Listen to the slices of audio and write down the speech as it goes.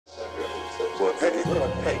Well, Peggy, what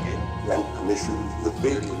about Peggy? Then commissioned the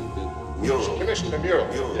big mural. She commissioned a mural.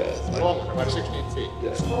 Yes. Long, about 16 feet.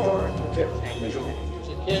 Yes. 4 to 15. He was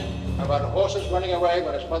a kid about horses running away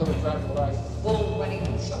when his mother was driving by. Bull running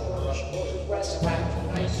in the summer. Horses running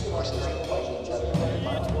around. Nice horses running each other.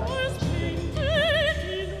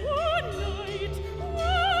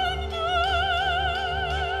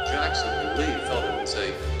 Jackson and Lee felt it was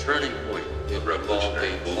a turning point. It revolved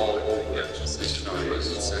a whole system of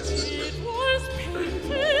senses. It was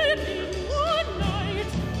painted in one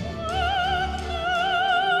night.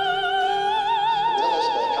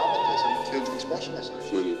 Automatism to expressionism.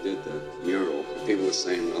 When you did the mural, people were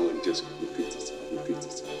saying, "Oh, it just repeats itself, repeats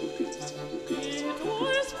itself, repeats itself, repeats itself." It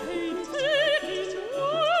was painted in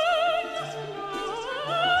one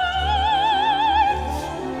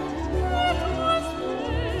night.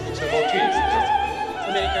 It's a motif.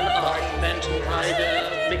 American art meant by the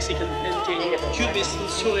Mexican painting, Cubism,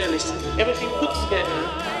 Surrealism, everything put together.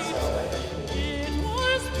 It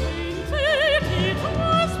was painted, it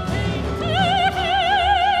was painted.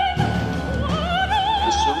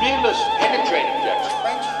 The surrealists penetrated Jackson.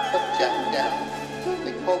 French put Jackson down.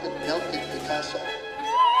 They called it melted Picasso.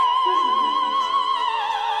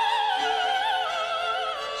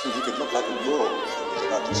 So he could look like a mural. He was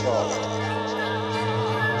about to draw like that.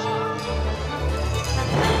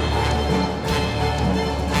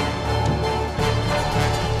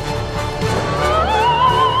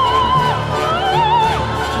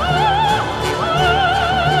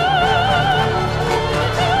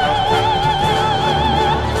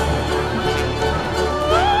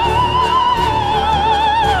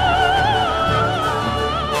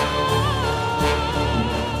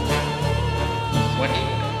 When he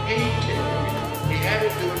painted, he had to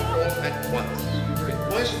do it all at once. It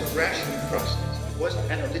wasn't a rational process. It wasn't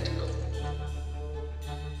analytical.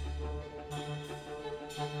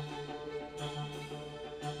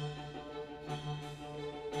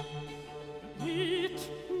 It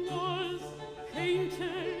was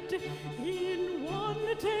painted in one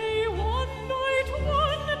day, one night,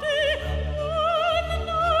 one day, one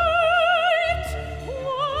night,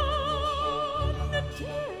 one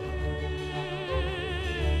day.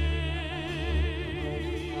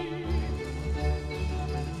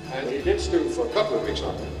 And he did stew for a couple of weeks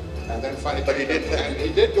on it. And then finally, but he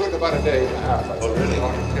did do it about a day and a half. Oh, really?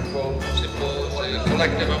 Simple,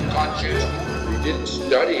 collective unconscious. He didn't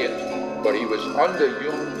study it, but he was under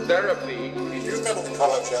Jung therapy. Do you remember the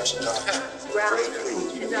color of Jackson time?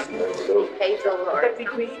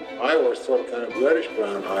 I always thought kind of reddish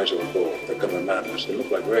brown eyes of a bull that come in madness. They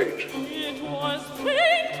look like rage. It was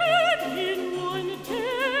painted in one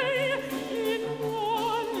day, in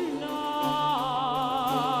one night.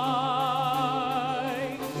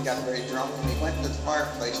 He got very drunk and he went to the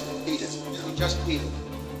fireplace and peed it. He just peed it.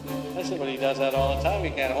 I said, well, he does that all the time.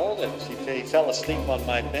 He can't hold it. He fell asleep on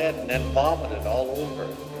my bed and then vomited all over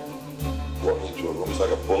it. Walked into a room, it's like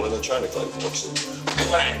a bull in a china clay. Walks in,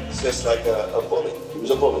 bang! It's just like a bully. He was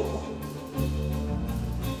a bully.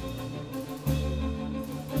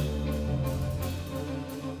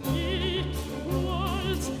 It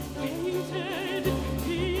was painted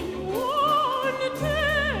in one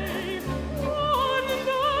day, one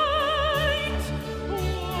night,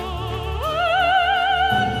 one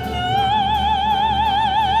night.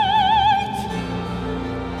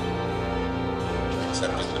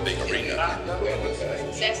 Except in the big arena.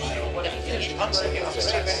 He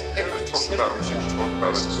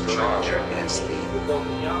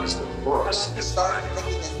started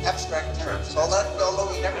thinking in abstract terms. Although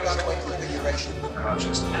he never got away from figuration.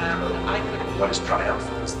 What is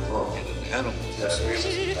triumphant is the world. Remember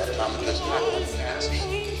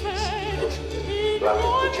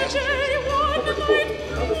the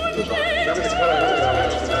book.